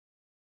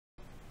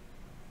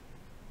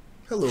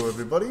Hello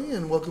everybody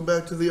and welcome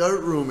back to the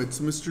art room. It's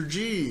Mr.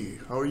 G.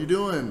 How are you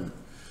doing?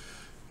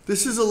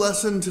 This is a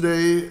lesson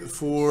today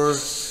for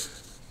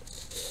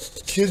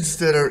kids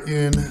that are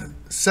in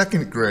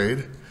second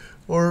grade,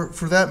 or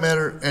for that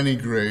matter any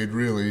grade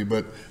really,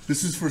 but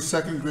this is for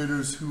second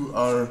graders who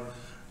are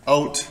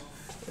out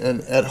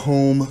and at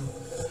home,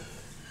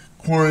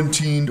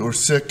 quarantined or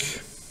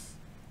sick,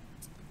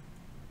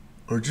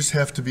 or just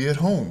have to be at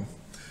home.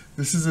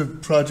 This is a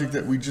project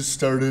that we just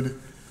started,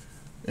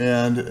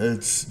 and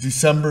it's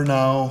December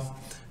now,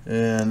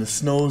 and the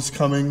snow's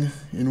coming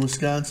in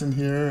Wisconsin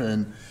here,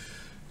 and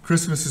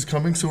Christmas is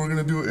coming, so we're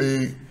going to do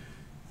a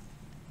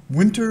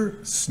winter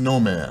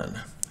snowman.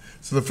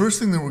 So the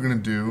first thing that we're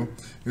going to do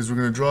is we're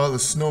going to draw the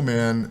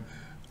snowman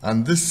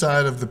on this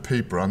side of the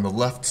paper, on the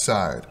left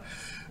side.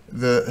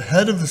 The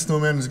head of the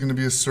snowman is going to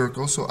be a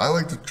circle, so I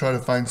like to try to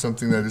find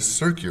something that is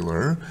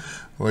circular,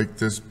 like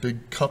this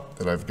big cup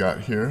that I've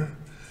got here,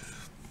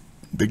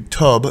 big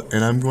tub,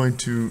 and I'm going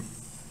to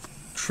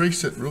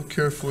trace it real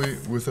carefully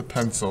with a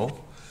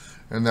pencil,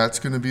 and that's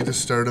going to be the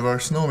start of our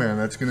snowman.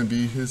 That's going to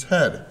be his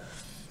head.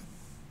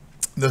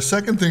 The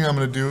second thing I'm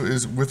going to do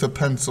is, with a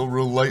pencil,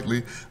 real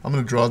lightly, I'm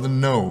going to draw the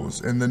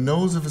nose. And the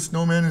nose of a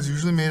snowman is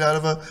usually made out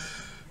of a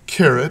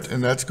carrot,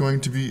 and that's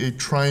going to be a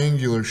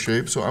triangular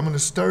shape. So I'm going to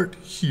start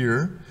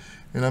here,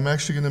 and I'm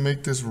actually going to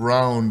make this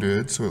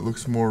rounded so it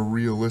looks more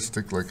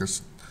realistic, like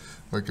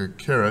a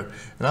carrot.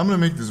 And I'm going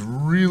to make this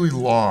really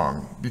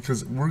long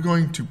because we're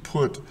going to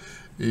put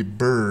a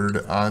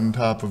bird on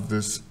top of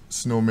this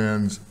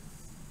snowman's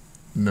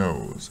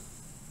nose.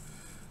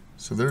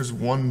 So there's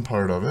one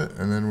part of it,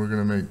 and then we're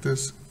going to make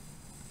this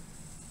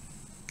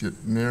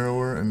get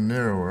narrower and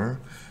narrower,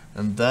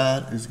 and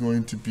that is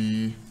going to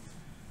be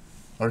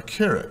our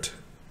carrot.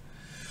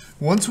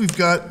 Once we've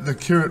got the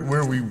carrot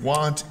where we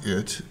want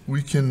it,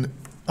 we can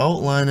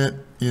outline it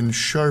in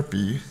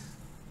Sharpie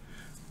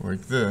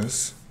like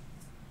this.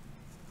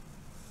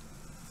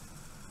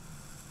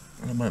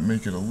 I might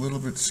make it a little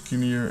bit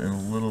skinnier and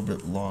a little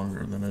bit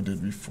longer than I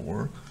did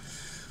before.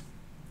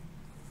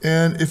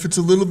 And if it's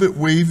a little bit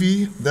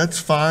wavy, that's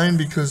fine,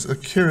 because a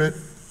carrot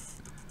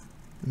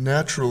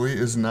naturally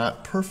is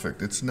not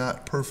perfect. It's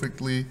not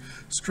perfectly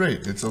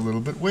straight. It's a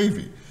little bit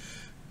wavy.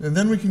 And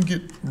then we can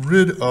get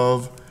rid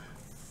of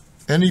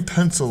any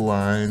pencil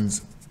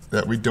lines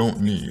that we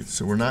don't need.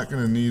 So we're not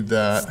going to need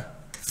that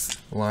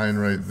line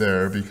right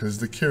there because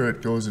the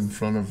carrot goes in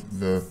front of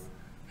the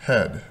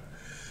head.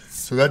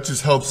 So that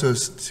just helps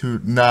us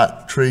to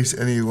not trace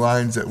any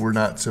lines that we're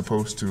not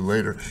supposed to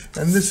later.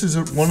 And this is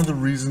one of the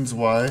reasons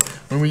why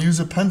when we use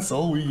a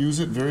pencil, we use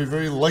it very,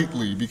 very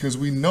lightly, because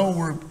we know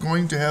we're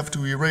going to have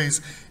to erase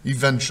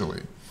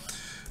eventually.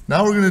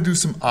 Now we're going to do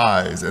some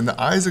eyes, and the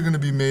eyes are going to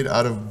be made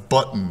out of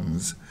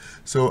buttons.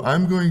 So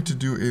I'm going to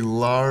do a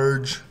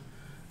large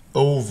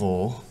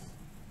oval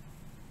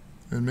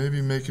and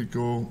maybe make it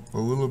go a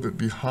little bit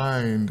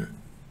behind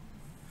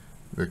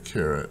the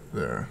carrot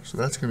there. So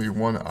that's going to be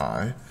one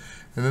eye.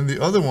 And then the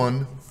other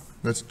one,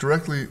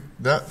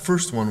 that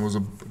first one was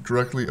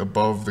directly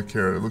above the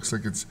carrot. It looks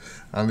like it's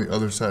on the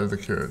other side of the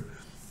carrot.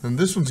 And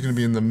this one's going to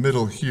be in the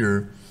middle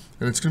here,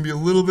 and it's going to be a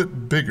little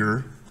bit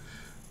bigger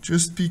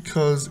just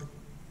because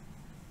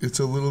it's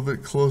a little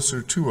bit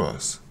closer to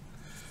us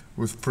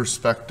with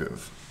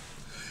perspective.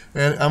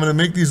 And I'm going to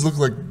make these look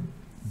like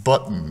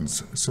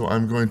buttons. So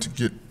I'm going to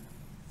get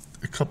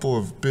a couple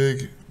of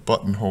big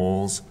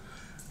buttonholes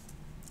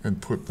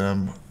and put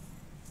them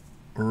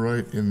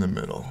right in the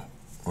middle,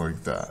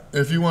 like that.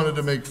 If you wanted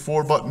to make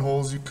 4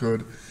 buttonholes, you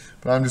could,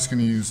 but I'm just going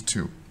to use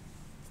 2.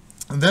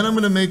 And then I'm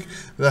going to make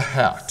the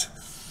hat.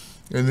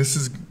 And this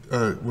is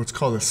what's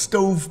called a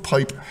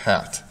stovepipe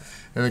hat.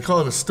 And they call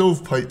it a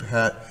stovepipe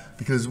hat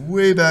because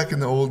way back in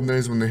the olden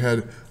days when they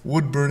had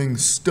wood-burning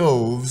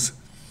stoves,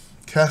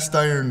 cast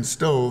iron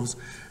stoves,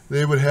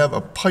 they would have a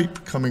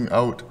pipe coming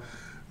out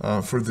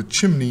for the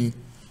chimney,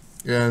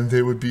 and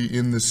they would be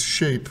in this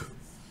shape.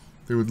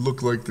 They would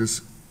look like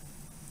this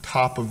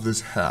top of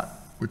this hat,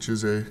 which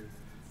is a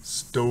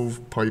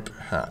stovepipe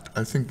hat.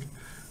 I think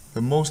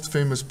the most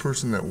famous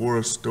person that wore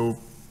a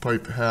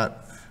stovepipe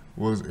hat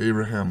was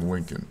Abraham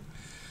Lincoln.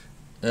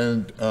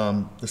 And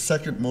the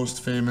second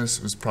most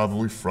famous was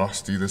probably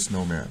Frosty the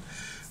Snowman.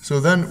 So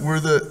then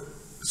where the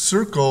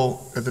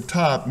circle at the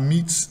top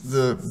meets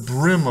the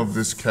brim of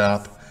this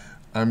cap,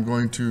 I'm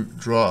going to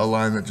draw a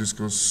line that just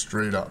goes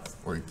straight up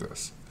like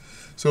this.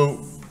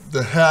 So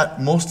the hat,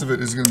 most of it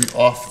is going to be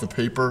off the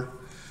paper,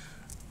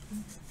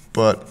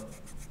 but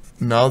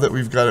now that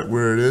we've got it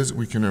where it is,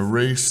 we can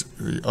erase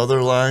the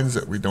other lines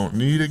that we don't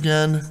need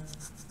again,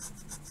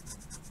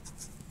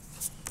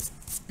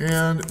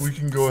 and we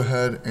can go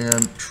ahead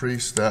and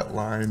trace that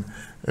line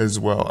as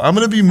well. I'm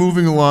going to be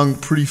moving along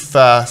pretty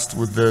fast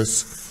with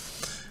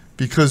this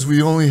because we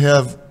only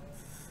have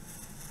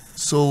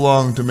so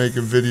long to make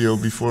a video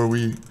before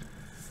we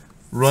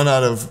run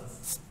out of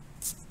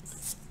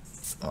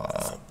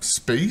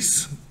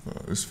space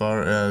as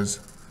far as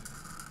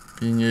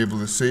being able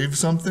to save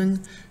something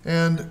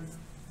and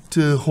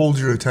to hold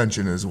your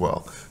attention as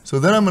well. So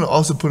then I'm going to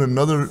also put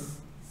another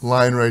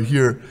line right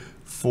here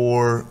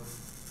for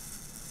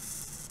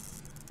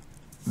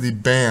the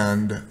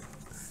band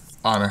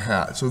on a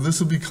hat. So this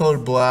will be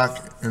colored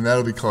black, and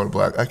that'll be colored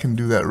black. I can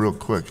do that real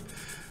quick.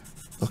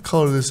 I'll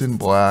color this in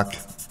black.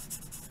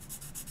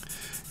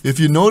 If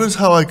you notice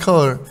how I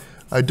color,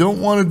 I don't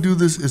want to do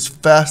this as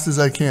fast as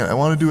I can. I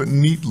want to do it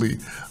neatly.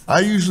 I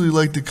usually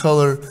like to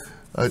color,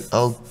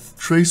 I'll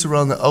trace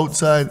around the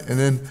outside, and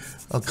then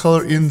I'll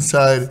color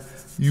inside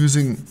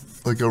using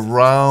like a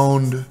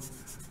round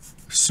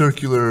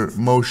circular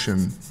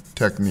motion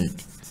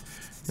technique.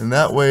 And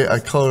that way I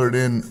color it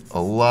in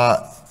a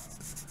lot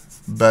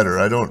better.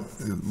 I don't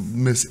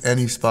miss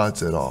any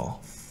spots at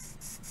all.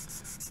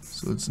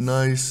 So it's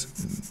nice.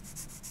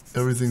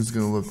 Everything's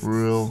going to look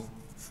real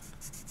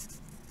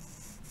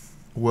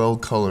well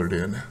colored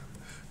in.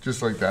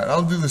 Just like that.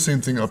 I'll do the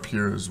same thing up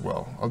here as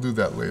well. I'll do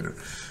that later.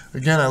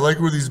 Again, I like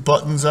where these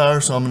buttons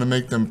are, so I'm going to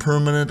make them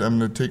permanent. I'm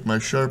going to take my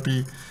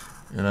Sharpie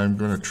and I'm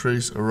going to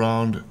trace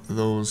around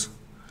those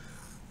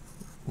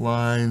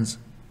lines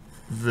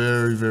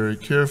very, very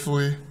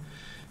carefully.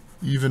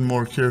 Even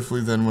more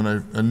carefully than when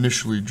I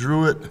initially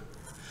drew it,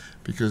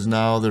 because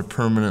now they're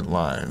permanent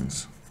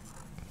lines.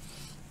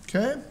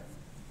 Okay?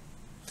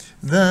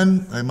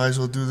 Then I might as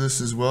well do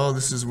this as well.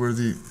 This is where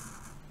the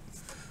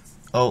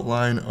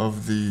outline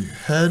of the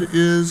head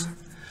is.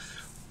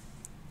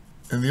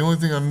 And the only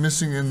thing I'm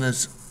missing in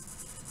this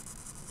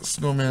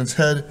snowman's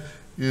head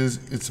is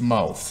its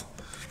mouth.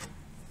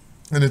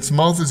 And its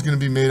mouth is going to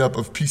be made up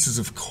of pieces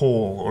of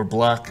coal or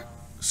black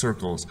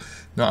circles.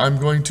 Now I'm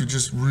going to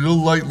just real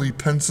lightly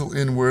pencil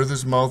in where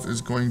this mouth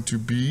is going to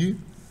be.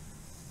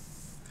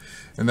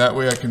 And that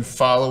way I can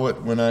follow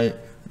it when I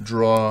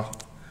draw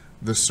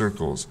the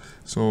circles.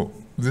 So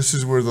this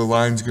is where the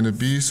line's going to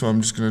be. So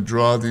I'm just going to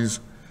draw these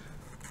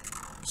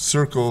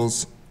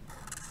circles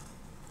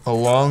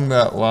along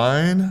that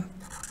line.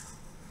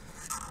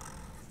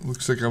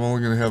 Looks like I'm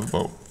only going to have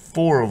about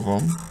 4 of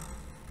them.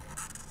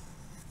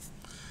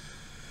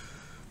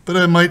 But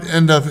I might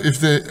end up,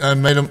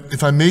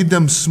 if I made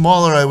them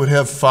smaller, I would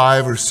have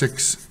 5 or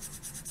 6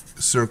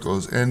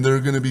 circles. And they're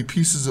going to be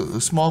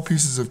small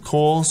pieces of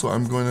coal, so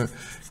I'm going to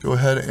go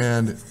ahead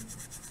and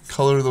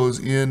color those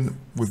in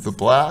with the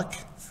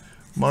black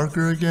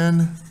marker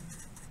again.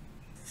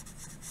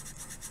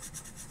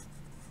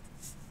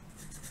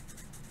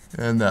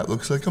 And that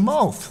looks like a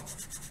mouth.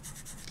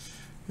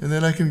 And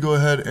then I can go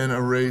ahead and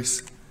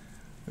erase,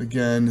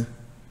 again,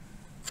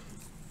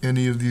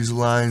 any of these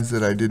lines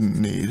that I didn't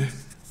need.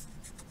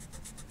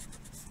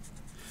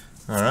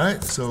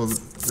 Alright, so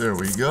there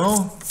we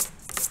go.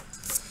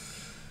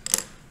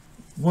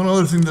 One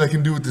other thing that I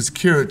can do with this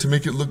carrot to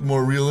make it look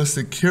more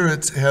realistic,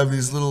 carrots have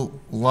these little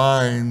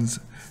lines,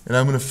 and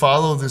I'm going to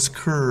follow this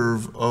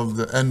curve of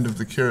the end of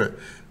the carrot.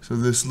 So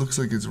this looks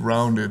like it's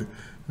rounded.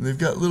 And they've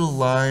got little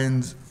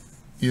lines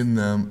in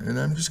them, and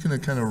I'm just going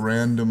to kind of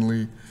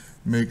randomly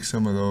make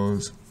some of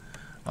those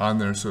on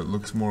there so it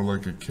looks more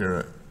like a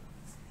carrot.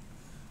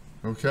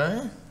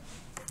 Okay?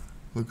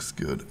 Looks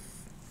good.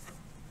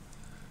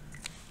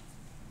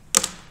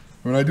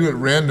 When I do it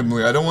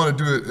randomly, I don't want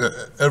to do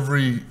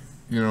it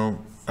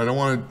I don't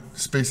want to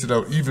space it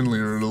out evenly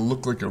or it'll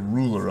look like a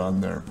ruler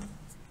on there.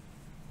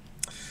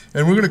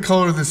 And we're going to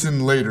color this in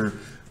later,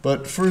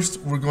 but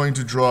first we're going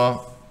to draw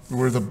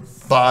where the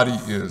body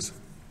is.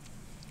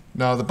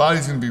 Now the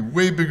body's going to be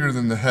way bigger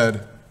than the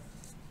head.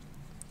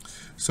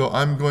 So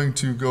I'm going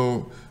to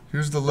go,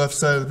 here's the left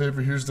side of the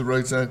paper, here's the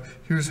right side,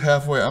 here's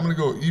halfway. I'm going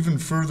to go even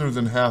further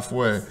than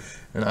halfway,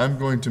 and I'm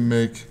going to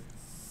make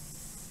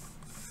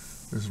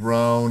this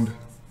round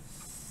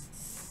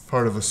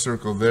part of a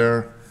circle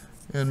there,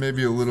 and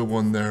maybe a little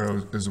one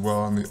there as well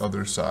on the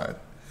other side.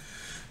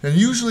 And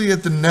usually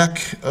at the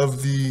neck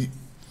of the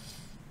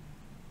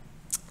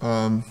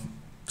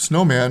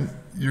snowman,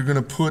 you're going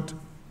to put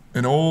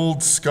an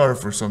old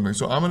scarf or something.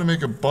 So I'm going to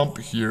make a bump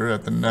here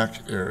at the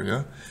neck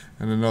area,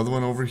 and another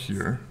one over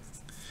here.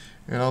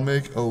 And I'll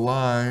make a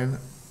line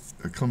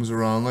that comes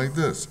around like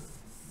this.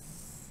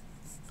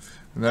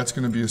 And that's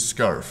going to be a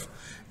scarf.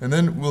 And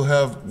then we'll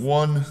have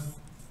one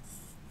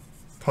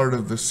part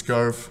of the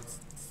scarf,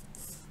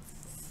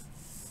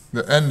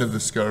 the end of the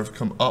scarf,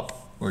 come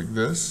up like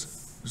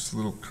this, just a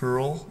little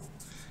curl,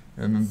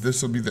 and then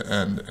this will be the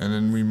end, and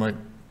then we might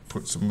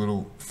put some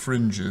little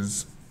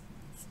fringes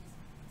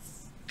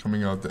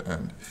coming out the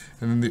end.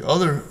 And then the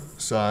other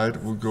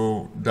side will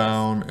go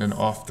down and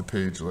off the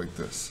page like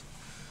this.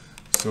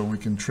 So we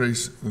can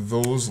trace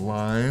those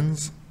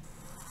lines.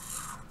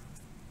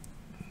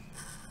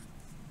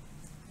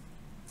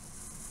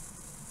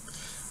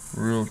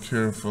 Real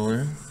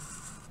carefully.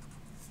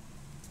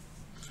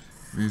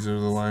 These are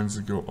the lines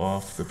that go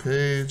off the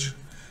page.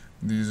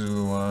 These are the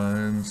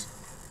lines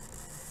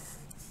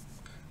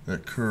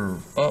that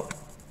curve up.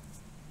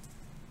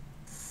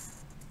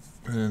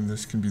 And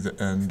this can be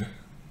the end.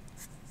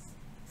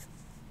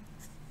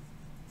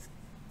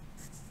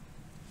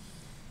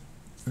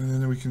 And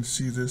then we can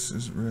see this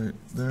is right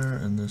there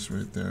and this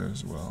right there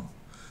as well.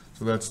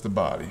 So that's the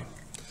body.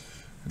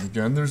 And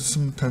again, there's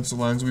some pencil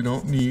lines we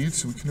don't need,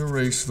 so we can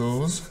erase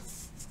those.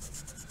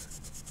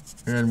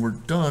 And we're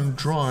done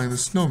drawing the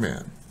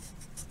snowman.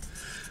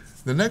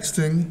 The next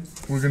thing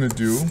we're going to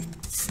do,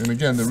 and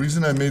again, the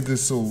reason I made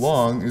this so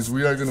long is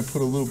we are going to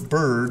put a little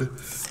bird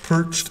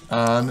perched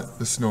on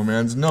the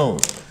snowman's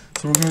nose.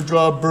 So we're going to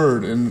draw a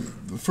bird, and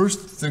the first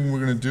thing we're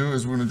going to do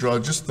is we're going to draw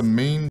just the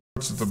main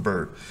parts of the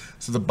bird.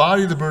 So the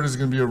body of the bird is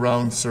going to be a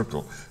round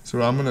circle.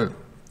 So I'm going to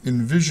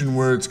envision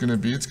where it's going to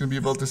be. It's going to be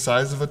about the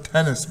size of a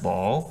tennis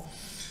ball,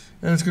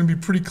 and it's going to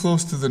be pretty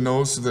close to the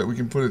nose so that we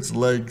can put its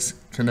legs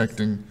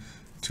connecting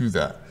to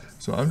that.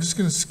 So I'm just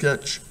going to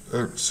sketch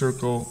a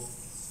circle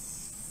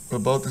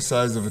about the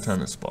size of a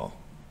tennis ball.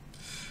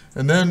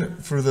 And then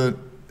for the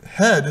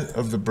head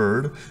of the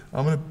bird,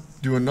 I'm going to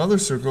do another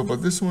circle,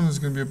 but this one is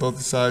going to be about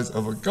the size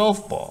of a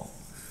golf ball.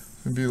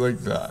 It's going to be like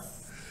that.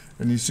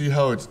 And you see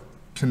how it's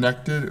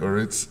connected, or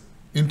it's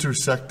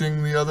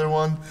intersecting the other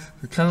one?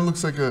 It kind of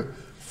looks like a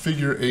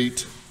figure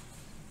 8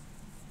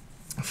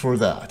 for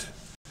that.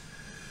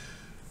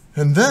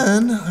 And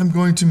then I'm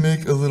going to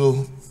make a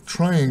little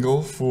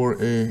triangle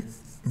for a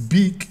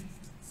beak.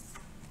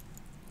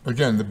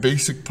 Again, the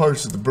basic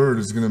parts of the bird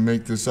is going to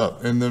make this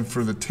up. And then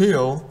for the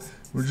tail,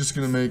 we're just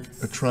going to make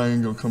a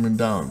triangle coming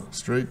down,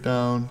 straight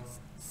down,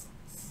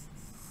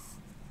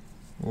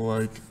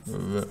 like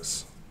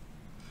this.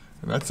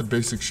 And that's the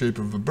basic shape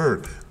of the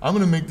bird. I'm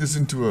going to make this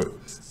into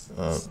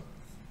a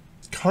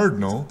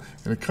cardinal,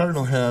 and a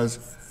cardinal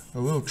has a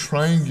little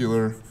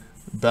triangular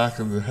back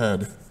of the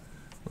head,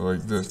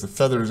 like this. The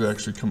feathers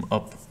actually come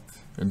up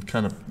and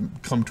kind of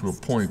come to a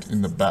point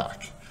in the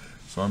back.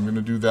 So I'm going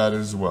to do that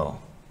as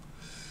well.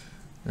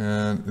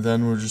 And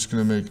then we're just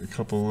going to make a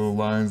couple little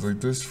lines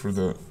like this for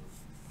the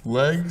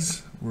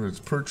legs where it's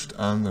perched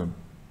on the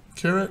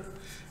carrot,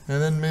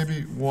 and then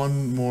maybe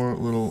one more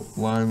little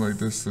line like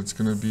this that's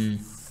going to be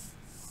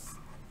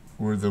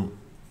where the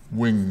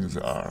wings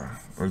are,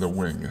 or the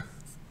wing.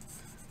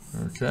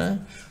 Okay,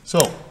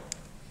 so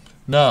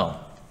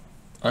now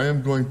I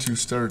am going to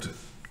start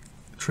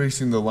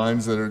tracing the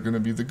lines that are going to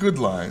be the good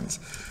lines.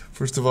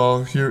 First of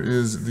all, here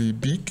is the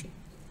beak,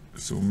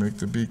 so we'll make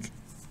the beak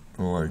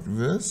like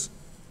this.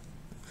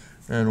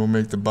 And we'll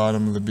make the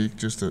bottom of the beak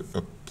just a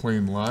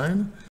plain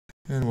line,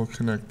 and we'll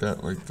connect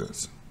that like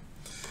this.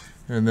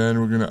 And then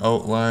we're going to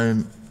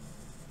outline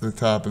the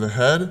top of the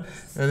head,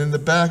 and in the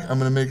back I'm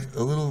going to make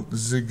a little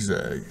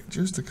zigzag,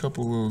 just a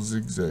couple little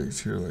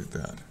zigzags here like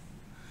that.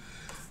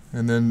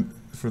 And then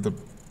for the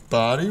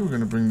body, we're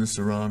going to bring this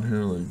around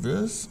here like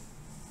this,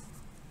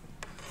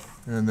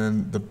 and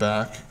then the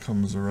back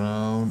comes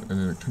around and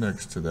then it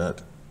connects to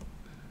that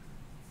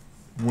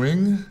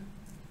wing.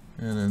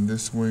 And then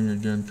this wing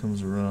again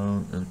comes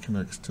around and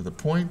connects to the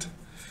point.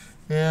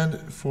 And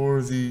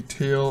for the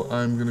tail,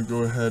 I'm going to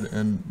go ahead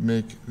and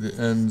make the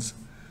ends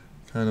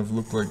kind of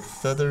look like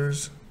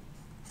feathers.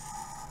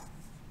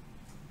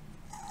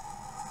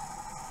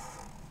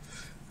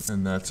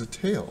 And that's a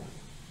tail.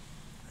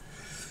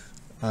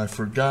 I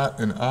forgot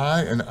an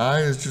eye. An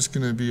eye is just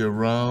going to be a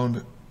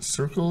round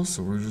circle.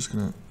 So we're just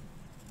going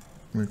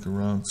to make a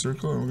round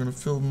circle. And we're going to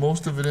fill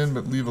most of it in,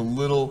 but leave a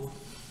little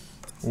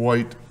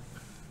white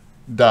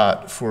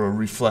dot for a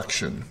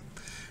reflection.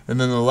 And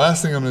then the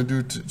last thing I'm going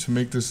to do to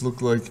make this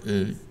look like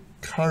a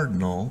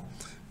cardinal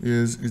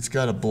is it's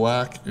got a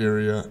black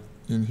area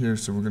in here,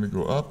 so we're going to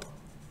go up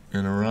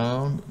and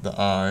around the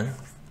eye,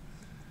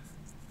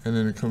 and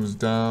then it comes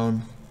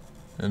down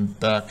and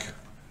back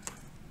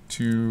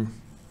to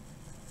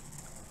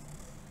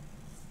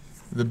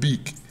the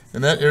beak.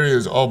 And that area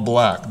is all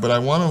black, but I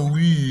want to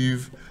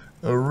leave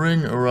a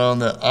ring around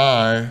that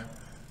eye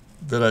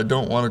that I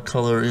don't want to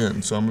color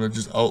in. So I'm going to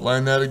just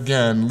outline that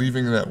again,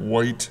 leaving that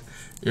white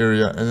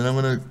area, and then I'm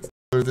going to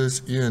color this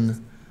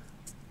in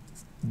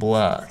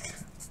black.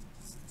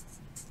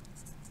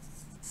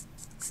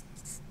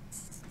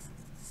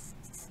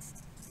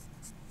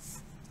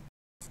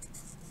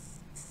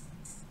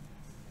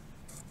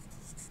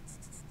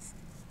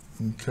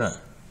 Okay.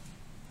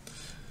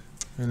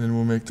 And then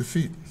we'll make the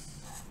feet.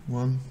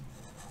 1,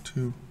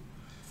 2,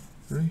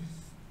 3.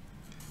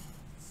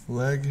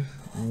 Leg,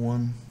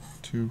 1,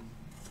 2,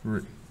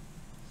 3.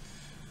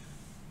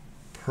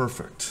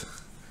 Perfect.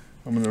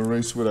 I'm going to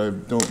erase what I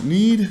don't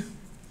need. And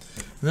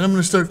then I'm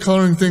going to start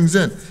coloring things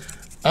in.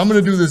 I'm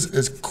going to do this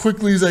as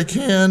quickly as I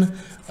can.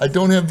 I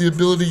don't have the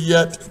ability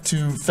yet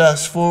to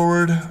fast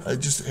forward. I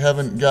just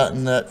haven't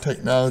gotten that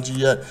technology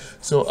yet.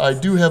 So I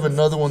do have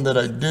another one that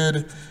I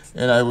did,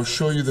 and I will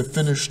show you the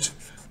finished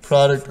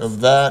product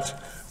of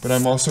that. But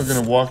I'm also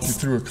going to walk you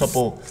through a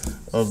couple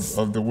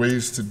of the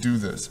ways to do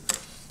this.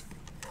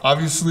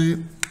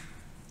 Obviously,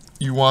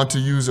 you want to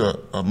use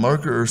a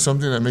marker or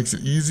something that makes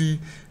it easy,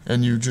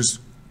 and you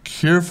just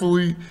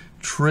carefully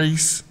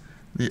trace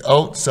the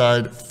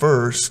outside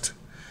first,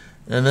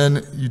 and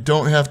then you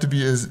don't have to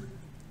be as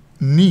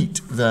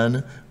neat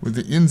then with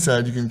the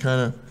inside. You can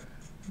kind of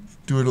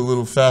do it a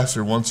little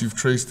faster once you've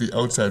traced the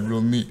outside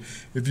real neat.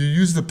 If you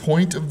use the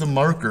point of the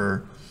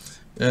marker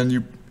and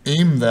you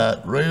aim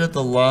that right at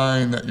the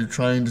line that you're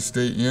trying to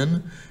stay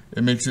in,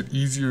 it makes it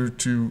easier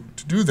to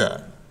do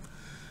that.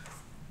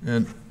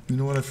 And you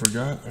know what I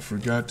forgot? I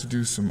forgot to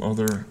do some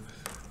other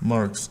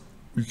marks.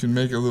 we can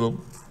make a little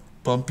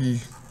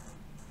bumpy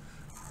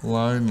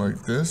line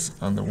like this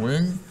on the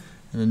wing,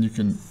 and then you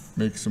can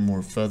make some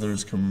more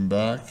feathers coming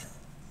back.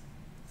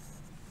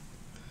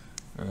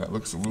 And that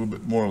looks a little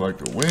bit more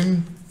like a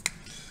wing.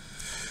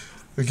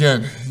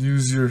 Again,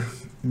 use your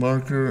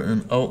marker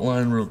and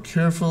outline real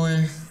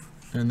carefully,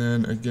 and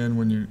then again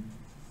when you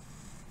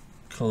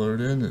color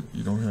it in,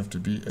 you don't have to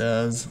be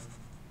as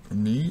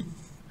neat,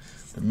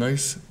 but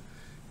nice,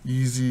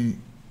 easy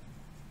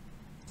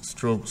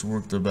strokes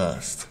work the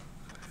best.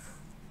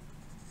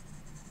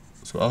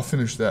 So I'll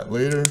finish that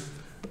later.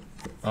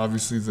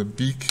 Obviously the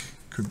beak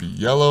could be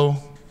yellow.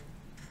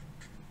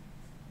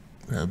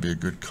 That would be a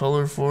good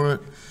color for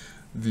it.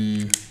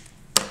 The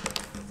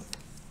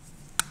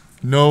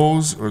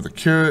nose or the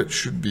carrot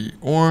should be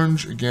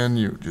orange. Again,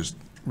 you just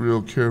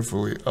real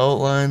carefully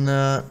outline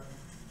that.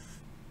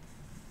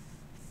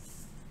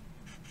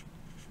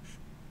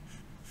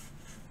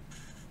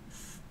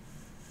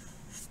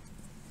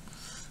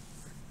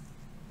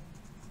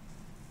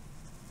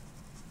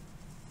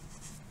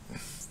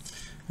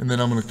 And then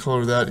I'm going to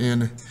color that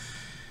in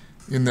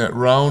that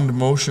round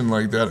motion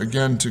like that,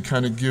 again, to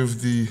kind of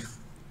give the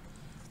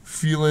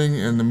feeling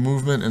and the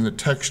movement and the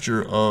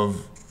texture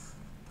of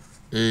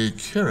a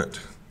carrot.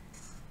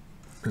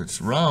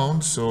 It's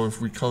round, so if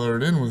we color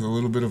it in with a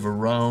little bit of a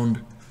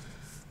round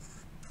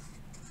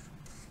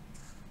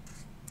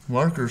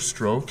marker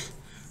stroke,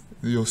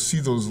 you'll see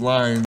those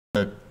lines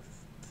that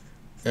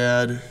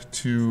add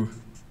to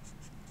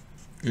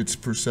its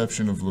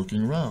perception of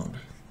looking round.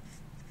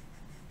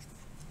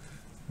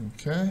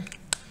 Okay,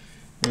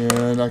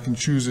 and I can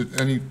choose it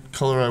any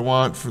color I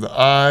want for the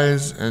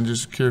eyes and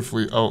just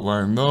carefully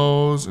outline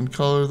those and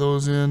color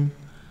those in.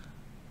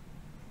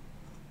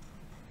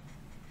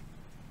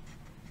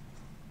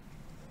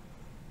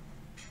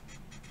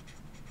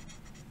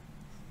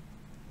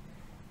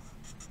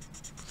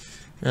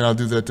 And I'll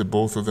do that to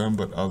both of them,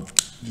 but I'll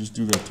just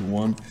do that to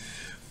one.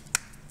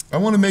 I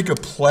want to make a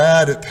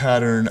plaid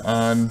pattern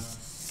on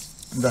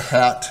the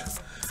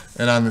hat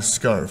and on the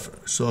scarf.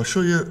 So I'll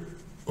show you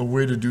a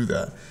way to do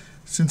that.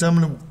 Since I'm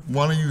going to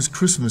want to use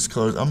Christmas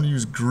colors, I'm going to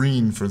use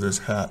green for this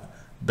hat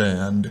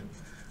band.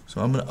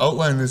 So I'm going to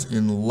outline this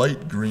in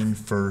light green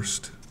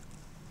first.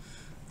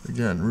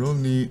 Again, real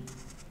neat.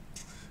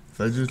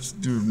 If I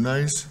just do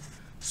nice,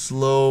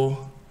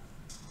 slow,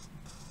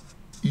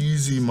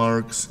 easy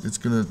marks, it's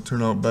going to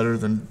turn out better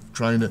than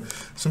trying to.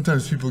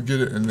 Sometimes people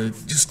get it and they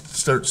just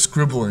start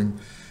scribbling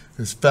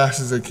as fast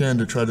as they can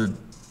to try to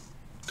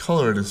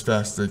color it as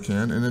fast as they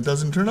can, and it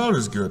doesn't turn out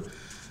as good.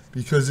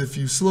 Because if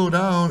you slow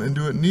down and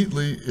do it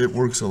neatly, it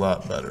works a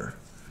lot better.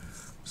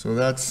 So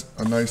that's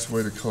a nice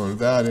way to color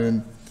that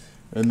in.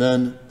 And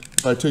then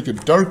if I take a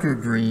darker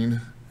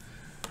green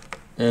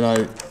and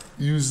I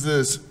use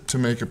this to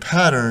make a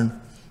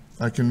pattern,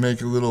 I can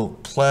make a little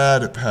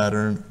plaid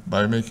pattern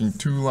by making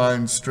two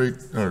lines straight,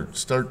 or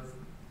start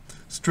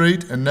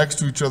straight and next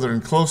to each other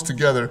and close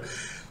together.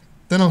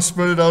 Then I'll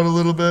spread it out a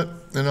little bit,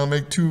 and I'll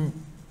make two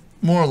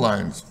more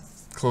lines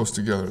close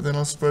together. Then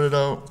I'll spread it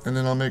out, and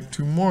then I'll make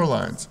two more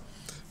lines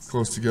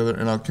close together,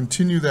 and I'll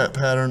continue that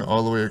pattern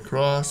all the way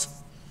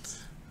across.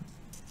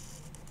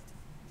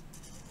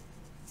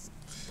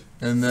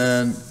 And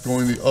then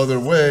going the other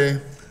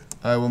way,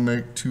 I will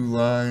make two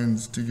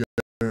lines together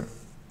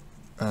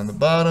on the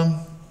bottom,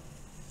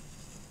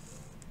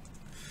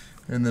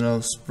 and then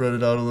I'll spread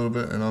it out a little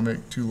bit, and I'll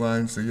make two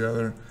lines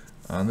together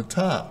on the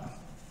top.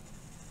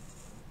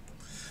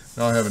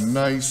 Now I have a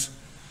nice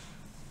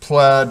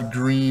plaid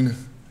green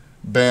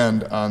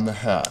band on the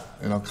hat,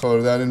 and I'll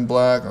color that in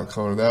black. I'll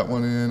color that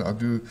one in.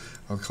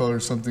 I'll color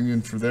something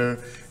in for there,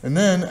 and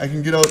then I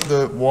can get out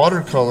the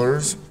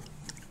watercolors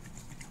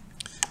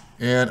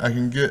and I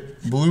can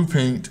get blue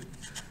paint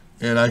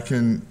and I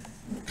can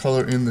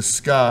color in the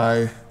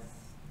sky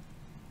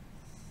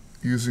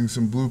using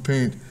some blue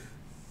paint.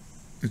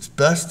 It's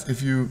best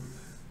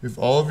if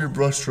all of your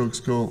brush strokes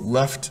go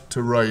left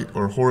to right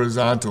or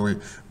horizontally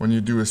when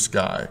you do a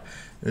sky.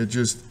 It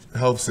just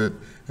helps it,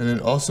 and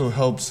it also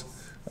helps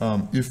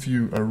if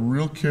you are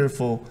real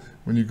careful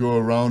when you go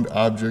around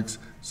objects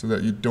so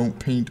that you don't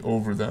paint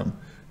over them.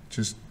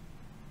 Just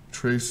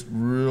trace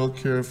real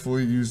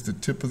carefully, use the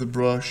tip of the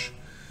brush,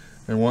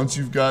 and once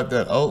you've got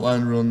that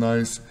outline real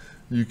nice,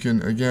 you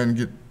can again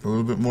get a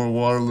little bit more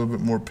water, a little bit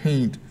more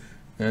paint,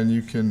 and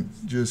you can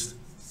just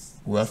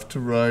left to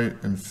right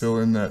and fill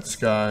in that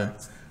sky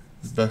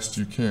as best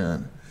you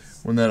can.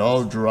 When that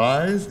all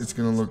dries, it's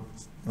going to look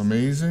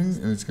amazing,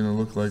 and it's going to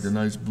look like a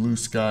nice blue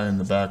sky in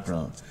the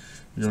background.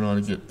 You're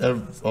going to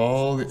get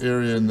all the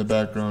area in the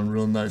background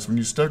real nice. When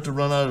you start to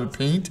run out of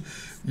paint,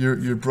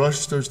 your brush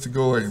starts to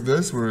go like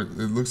this, where it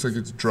looks like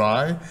it's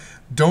dry.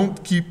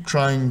 Don't keep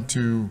trying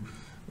to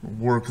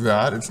work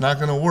that. It's not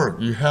going to work.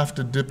 You have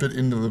to dip it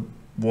into the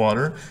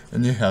water,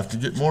 and you have to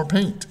get more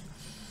paint.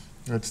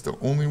 That's the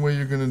only way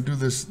you're going to do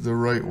this the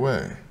right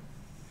way.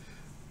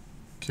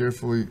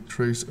 Carefully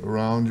trace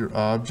around your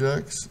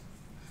objects.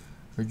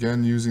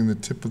 Again, using the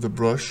tip of the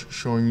brush,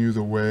 showing you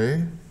the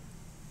way.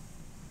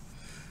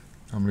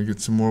 I'm going to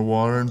get some more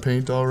water and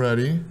paint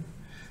already.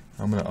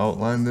 I'm going to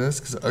outline this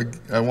because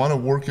I want to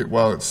work it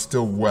while it's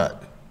still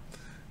wet.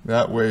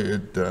 That way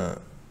it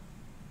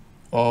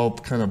all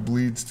kind of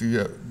bleeds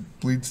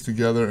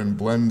together and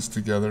blends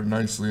together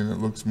nicely, and it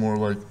looks more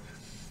like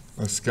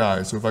a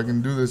sky. So if I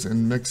can do this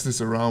and mix this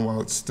around while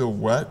it's still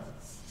wet,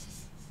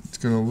 it's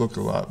going to look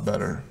a lot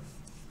better.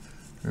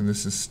 And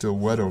this is still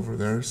wet over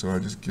there, so I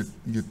just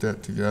get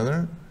that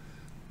together.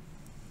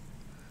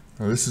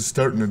 Now this is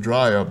starting to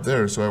dry up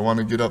there, so I want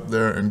to get up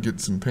there and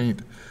get some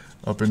paint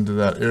up into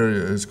that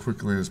area as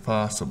quickly as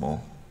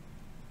possible.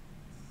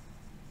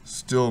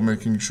 Still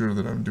making sure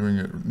that I'm doing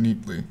it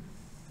neatly.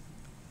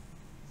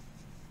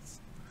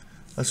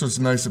 That's what's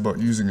nice about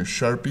using a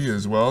Sharpie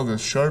as well. The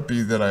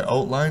Sharpie that I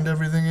outlined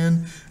everything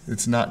in,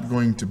 it's not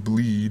going to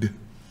bleed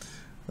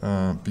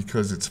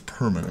because it's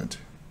permanent.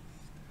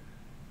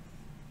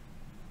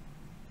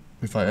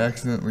 If I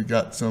accidentally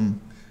got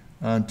some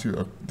onto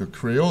the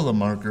Crayola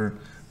marker,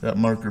 that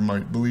marker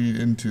might bleed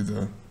into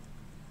the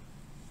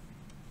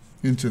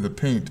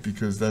paint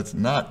because that's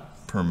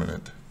not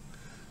permanent.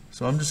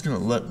 So I'm just going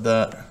to let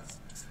that,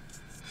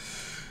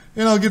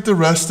 and I'll get the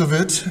rest of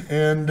it,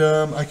 and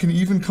I can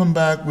even come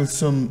back with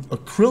some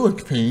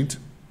acrylic paint,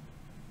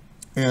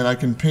 and I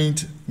can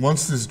paint,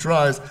 once this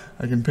dries,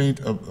 I can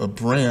paint a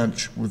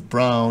branch with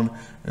brown,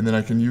 and then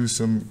I can use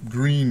some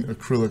green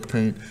acrylic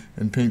paint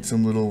and paint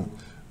some little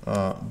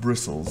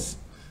bristles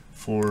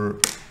for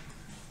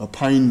a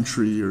pine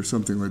tree or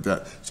something like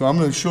that. So I'm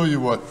going to show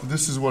you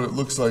this is what it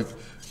looks like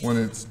when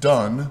it's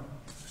done.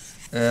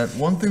 And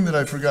one thing that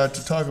I forgot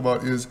to talk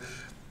about is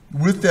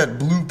with that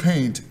blue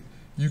paint,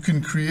 you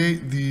can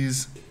create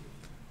these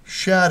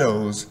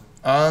shadows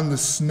on the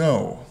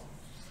snow.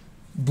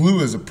 Blue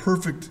is a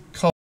perfect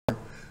color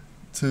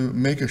to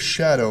make a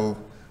shadow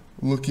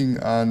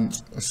looking on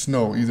a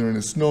snow, either in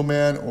a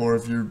snowman or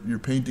if you're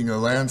painting a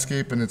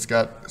landscape and it's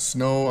got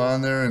snow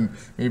on there and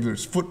maybe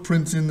there's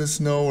footprints in the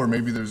snow or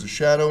maybe there's a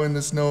shadow in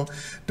the snow.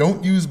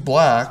 Don't use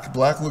black.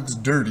 Black looks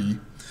dirty.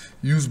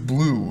 Use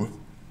blue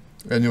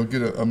and you'll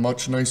get a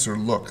much nicer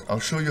look. I'll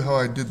show you how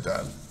I did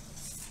that.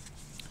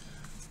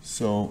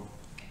 So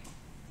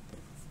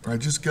I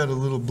just got a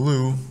little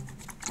blue,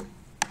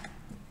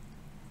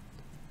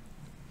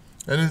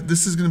 and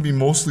this is going to be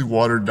mostly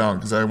watered down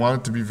because I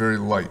want it to be very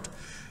light.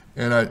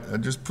 And I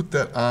just put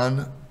that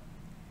on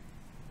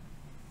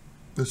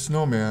the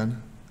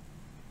snowman,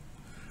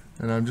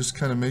 and I'm just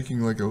kind of making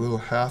like a little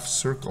half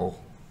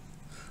circle,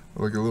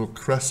 like a little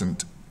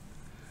crescent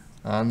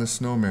on the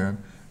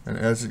snowman. And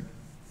as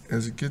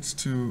it gets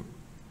to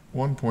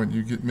one point,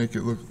 you make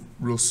it look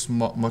real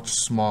much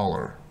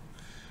smaller,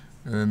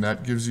 and then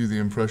that gives you the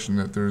impression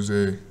that there's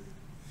a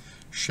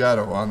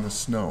shadow on the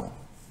snow.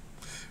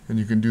 And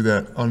you can do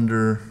that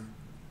under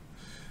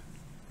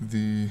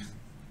the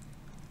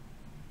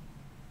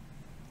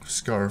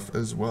scarf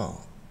as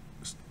well.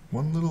 Just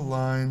one little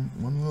line,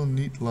 one little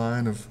neat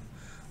line of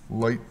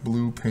light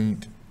blue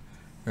paint,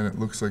 and it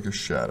looks like a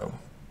shadow.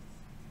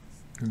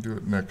 You can do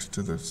it next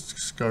to the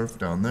scarf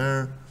down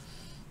there.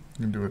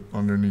 You can do it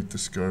underneath the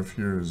scarf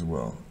here as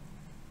well.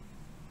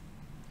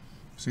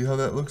 See how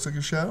that looks like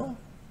a shadow?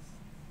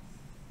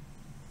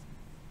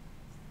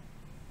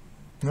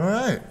 All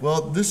right,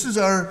 well, this is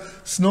our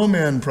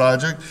snowman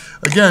project.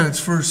 Again, it's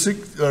for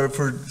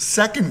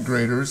second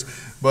graders,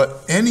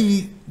 but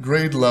any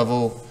grade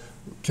level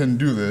can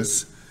do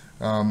this.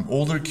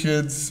 Older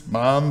kids,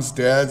 moms,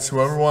 dads,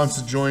 whoever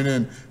wants to join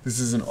in, this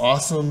is an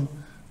awesome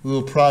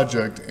little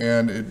project,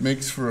 and it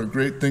makes for a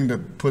great thing to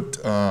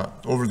put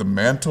over the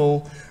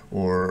mantle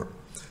or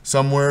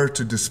somewhere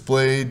to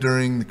display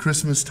during the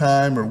Christmas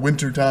time or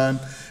winter time.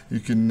 You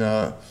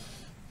can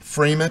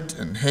frame it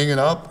and hang it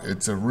up.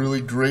 It's a really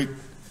great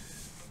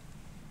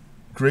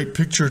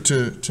picture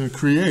to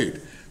create.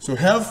 So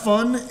have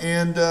fun,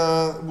 and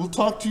we'll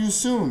talk to you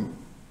soon.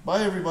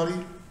 Bye, everybody.